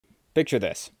Picture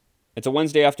this. It's a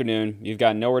Wednesday afternoon, you've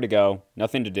got nowhere to go,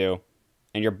 nothing to do,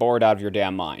 and you're bored out of your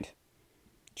damn mind.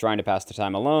 Trying to pass the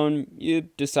time alone, you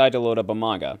decide to load up a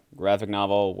manga, graphic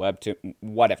novel, webtoon,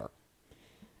 whatever.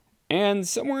 And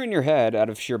somewhere in your head, out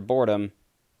of sheer boredom,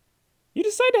 you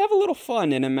decide to have a little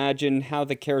fun and imagine how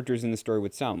the characters in the story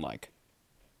would sound like.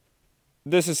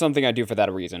 This is something I do for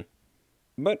that reason.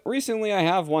 But recently I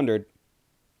have wondered,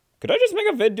 could I just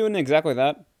make a vid doing exactly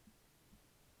that?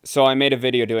 So I made a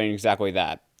video doing exactly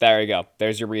that. There you go.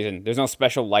 There's your reason. There's no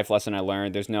special life lesson I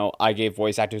learned. There's no, I gave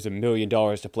voice actors $1 million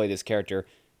to play this character.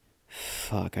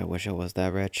 Fuck, I wish I was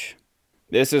that rich.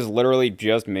 This is literally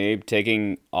just me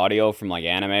taking audio from like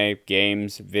anime,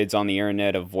 games, vids on the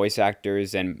internet of voice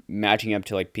actors and matching up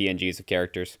to like PNGs of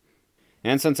characters.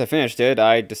 And since I finished it,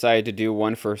 I decided to do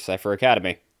one for Cypher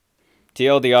Academy.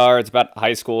 TLDR, it's about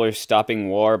high schoolers stopping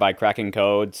war by cracking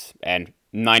codes, and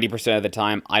 90% of the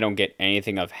time, I don't get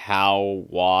anything of how,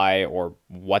 why, or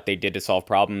what they did to solve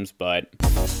problems, but...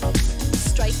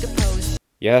 Strike the pose.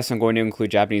 Yes, I'm going to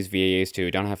include Japanese VAs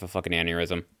too, don't have a fucking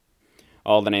aneurysm.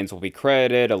 All the names will be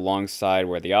credited alongside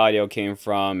where the audio came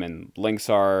from, and links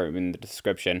are in the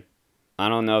description. I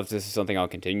don't know if this is something I'll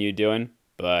continue doing,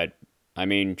 but, I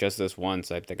mean, just this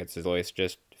once, I think it's at least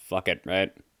just fuck it,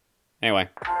 right? Anyway.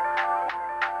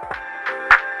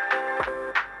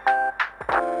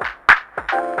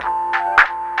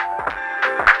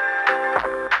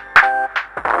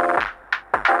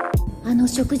 あの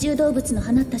食獣動物の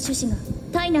放った種子が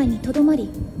体内にとどまり、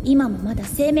今もまだ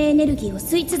生命エネルギーを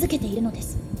吸い続けているので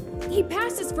す。He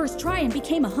passed his first try and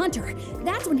became a hunter.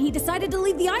 That's when he decided to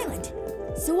leave the island.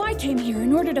 So I came here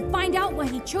in order to find out why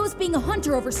he chose being a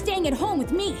hunter over staying at home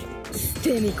with me. 捨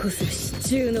て身こそ支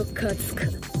柱の勝つか。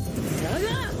だが、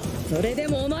それで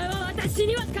もお前は私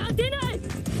には勝てない。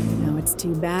 Now it's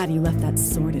too bad you left that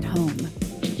sword at home.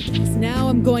 Now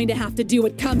I'm going to have to do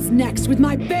what comes next with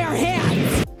my bare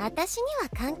hands. 私には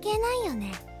関係ないよ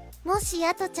ね。もし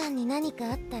ヤトちゃんに何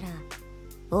かあったら、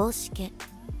大しけ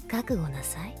覚悟な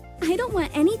さい。I don't want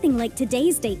anything like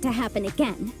today's date to happen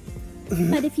again.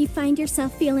 But if you find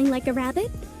yourself feeling like a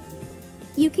rabbit,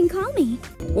 you can call me.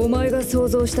 お前が想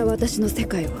像した私の世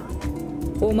界は、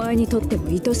お前にとっても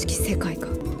愛しき世界か。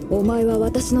お前は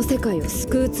私の世界を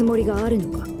救うつもりがある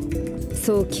のか。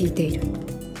そう聞いている。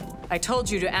I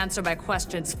told you to answer my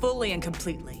questions fully and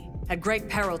completely. At great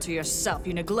peril to yourself,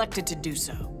 you neglected to do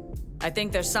so. I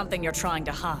think there's something you're trying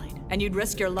to hide, and you'd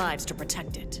risk your lives to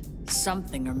protect it.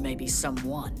 Something or maybe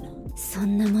someone. そ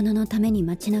んなもののために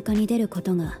街中に出るこ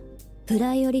とがプ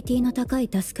ライオリティの高い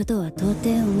タスクとは到底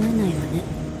思えないわね。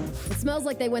It smells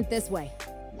like they went this way.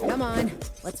 Come on,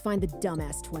 let's find the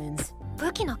dumbass twins.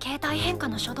 武器の形態変化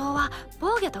の初動は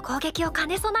防御と攻撃を兼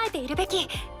ね備えているべき。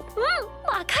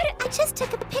わかる。I just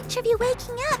took a picture of you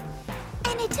waking up.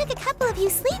 And I took a couple of you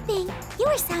sleeping. You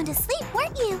were sound asleep,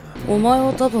 weren't you? お前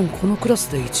は多分このクラ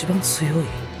スで一番強い。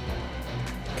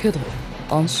けど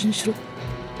安心しろ。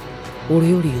俺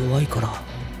より弱いから、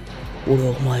俺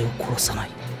はお前を殺さない。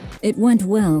It went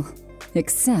well,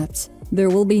 except there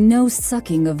will be no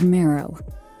sucking of marrow.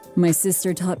 My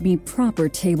sister taught me proper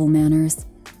table manners.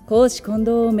 公私混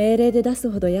同を命令で出す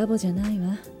ほど野暮じゃない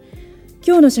わ。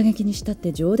今日の射撃にしたっ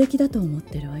て上出来だと思っ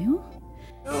てるわよ。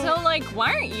So, like,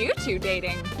 why aren't you two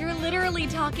dating? You're literally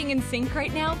talking in sync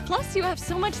right now, plus you have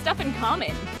so much stuff in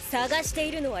common. 探して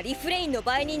いるのはリフレインの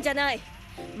売人じゃない。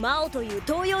マオという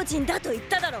東洋人だと言っ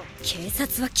ただろう。警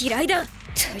察は嫌いだ。ど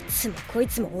いつもこい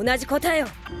つも同じ答えを。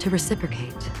To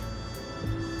reciprocate.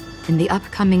 In the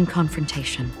upcoming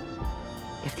confrontation,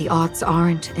 if the odds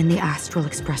aren't in the astral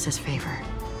express's favor,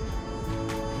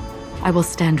 I will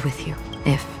stand with you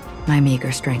if my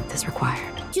meager strength is required.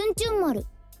 チュンチュン丸、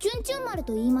チュンチュン丸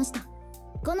と言いました。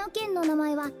この剣の名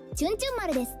前はチュンチュン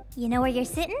丸です。You know where you're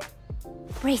sitting?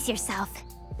 Brace yourself.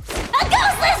 A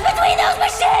ghost lives between those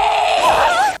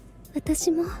machines!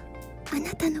 私もあ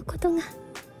なたのことが好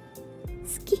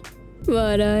き。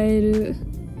笑える。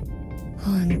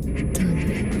本当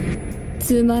に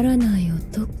つまらない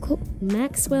男。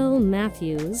Maxwell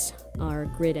Matthews, our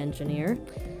grid engineer,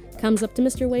 comes up to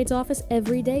Mr. Wade's office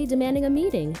every day demanding a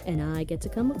meeting, and I get to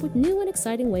come up with new and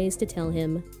exciting ways to tell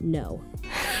him no.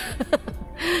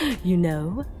 You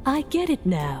know, I get it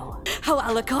now. How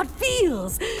Alucard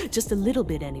feels! Just a little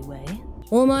bit anyway.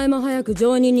 お前も早く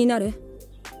上任になれ。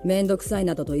めんどくさい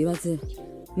などと言わず、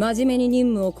真面目に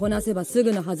任務をこなせばす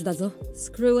ぐのはずだぞ。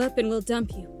Screw up and we'll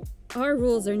dump you. Our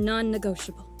rules are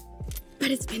non-negotiable. But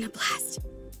it's been a blast.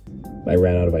 I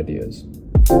ran out of ideas.